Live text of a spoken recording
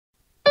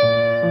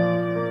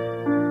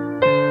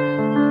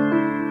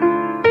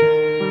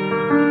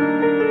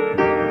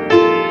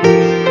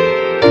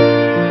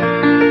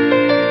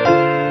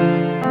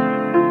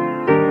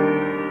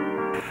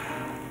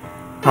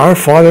Our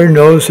Father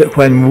knows that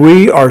when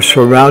we are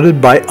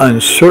surrounded by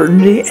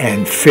uncertainty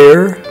and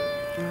fear,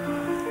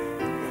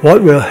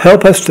 what will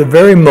help us the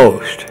very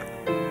most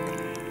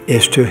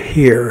is to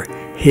hear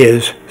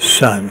His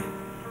Son.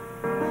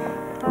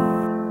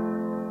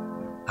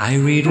 I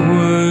read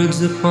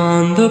words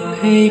upon the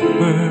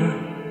paper,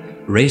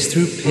 race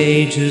through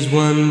pages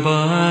one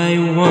by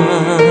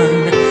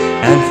one,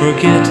 and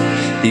forget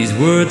these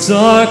words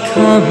are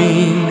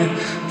coming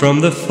from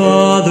the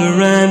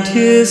Father and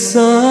His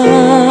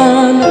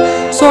Son.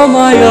 So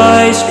my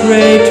eyes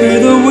stray to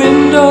the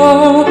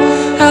window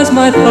as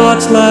my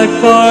thoughts lag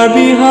far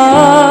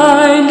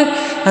behind,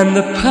 and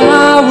the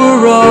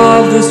power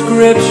of the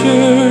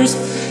Scriptures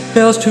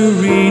fails to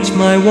reach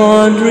my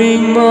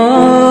wandering mind.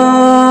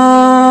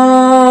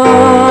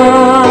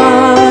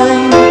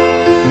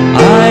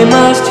 I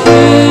must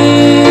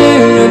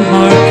hear and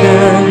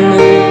hearken,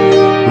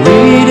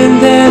 read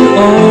and then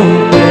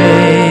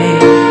obey,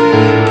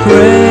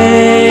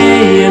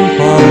 pray and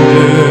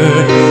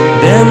ponder,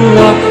 then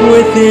walk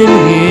within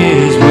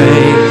His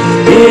way.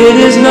 It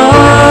is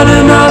not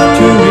enough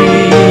to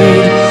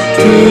read,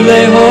 to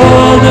lay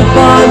hold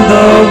upon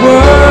the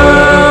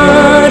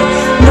Word,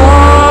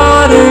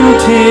 not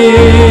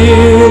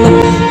until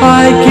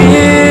I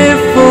give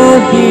full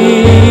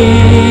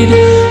heed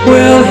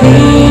will He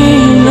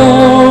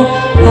know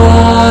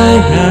I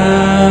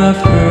have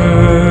heard.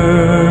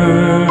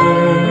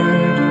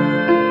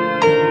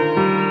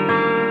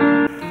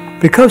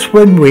 Because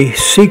when we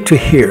seek to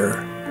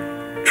hear,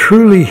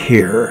 truly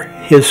hear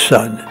His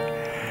Son,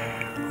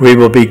 we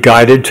will be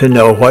guided to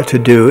know what to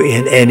do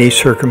in any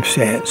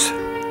circumstance.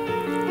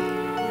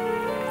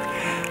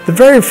 The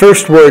very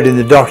first word in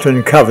the Doctrine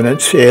and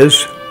Covenants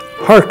is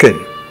hearken.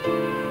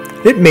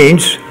 It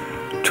means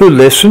to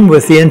listen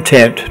with the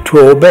intent to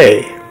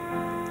obey.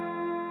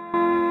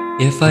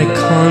 If I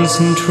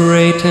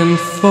concentrate and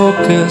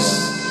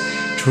focus,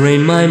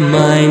 train my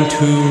mind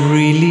to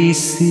really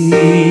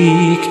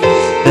seek,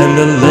 then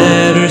the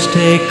letters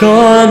take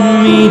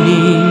on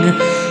meaning,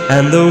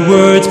 and the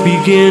words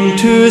begin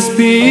to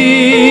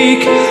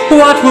speak.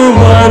 What were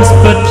once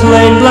but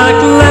plain black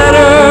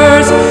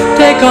letters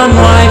take on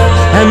life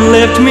and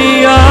lift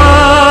me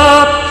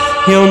up,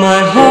 heal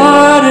my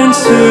heart and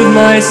soothe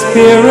my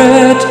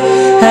spirit,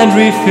 and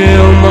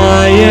refill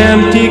my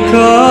empty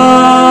cup.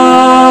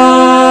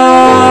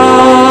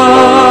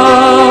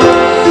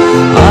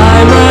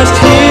 I must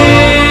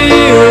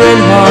hear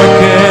and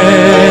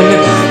hearken,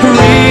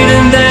 read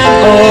and then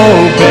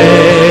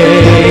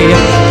obey,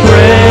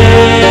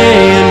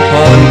 pray and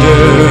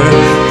ponder,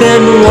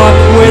 then walk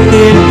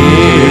within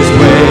His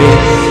way.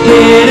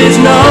 It is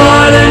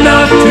not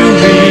enough to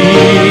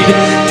read,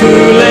 to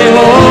lay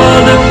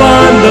hold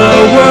upon the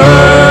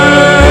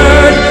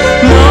Word,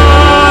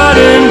 not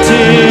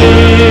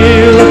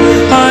until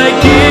I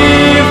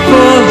give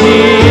full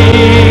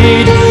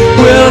heed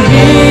will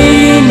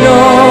He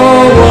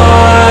know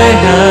I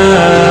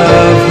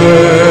have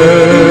heard.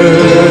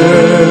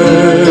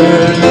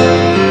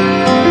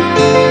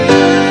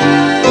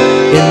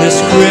 In the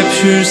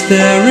Scriptures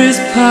there is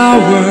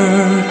power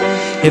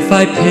if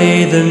I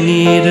pay the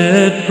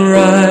needed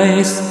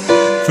price.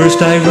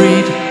 First I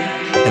read,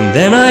 and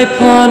then I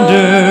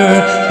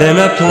ponder, then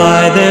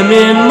apply them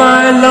in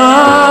my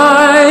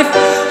life.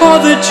 Oh,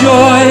 the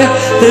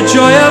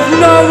joy of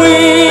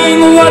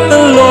knowing what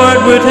the Lord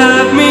would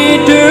have me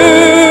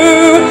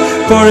do.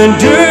 For in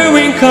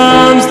doing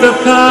comes the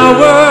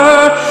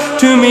power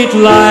to meet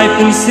life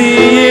and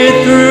see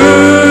it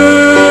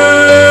through.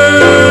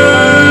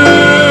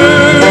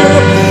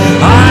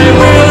 I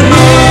will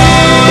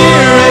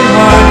hear and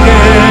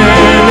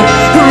hearken,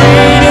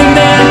 read and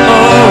then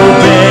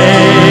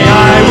obey.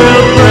 I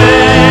will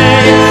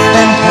pray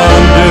and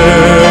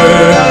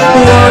ponder,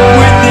 walk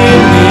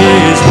within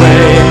His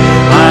way.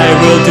 I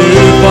will do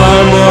far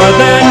more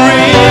than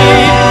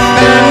read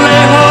and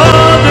lay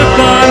hold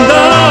upon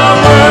the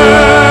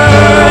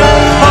Word.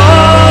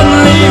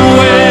 Only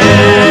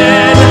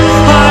when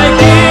I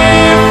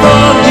give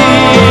full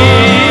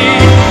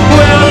heed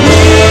will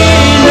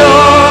He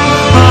know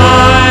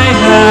I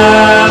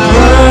have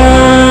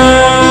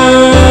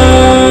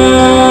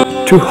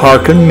heard. To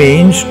hearken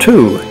means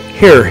to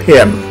hear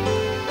Him,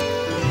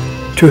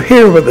 to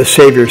hear what the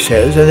Savior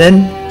says, and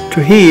then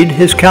to heed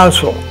His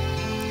counsel.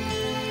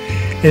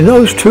 In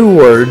those two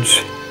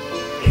words,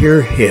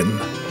 hear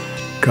Him,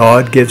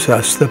 God gives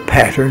us the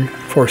pattern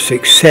for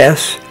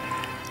success,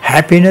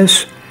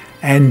 happiness,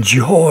 and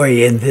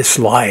joy in this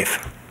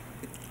life.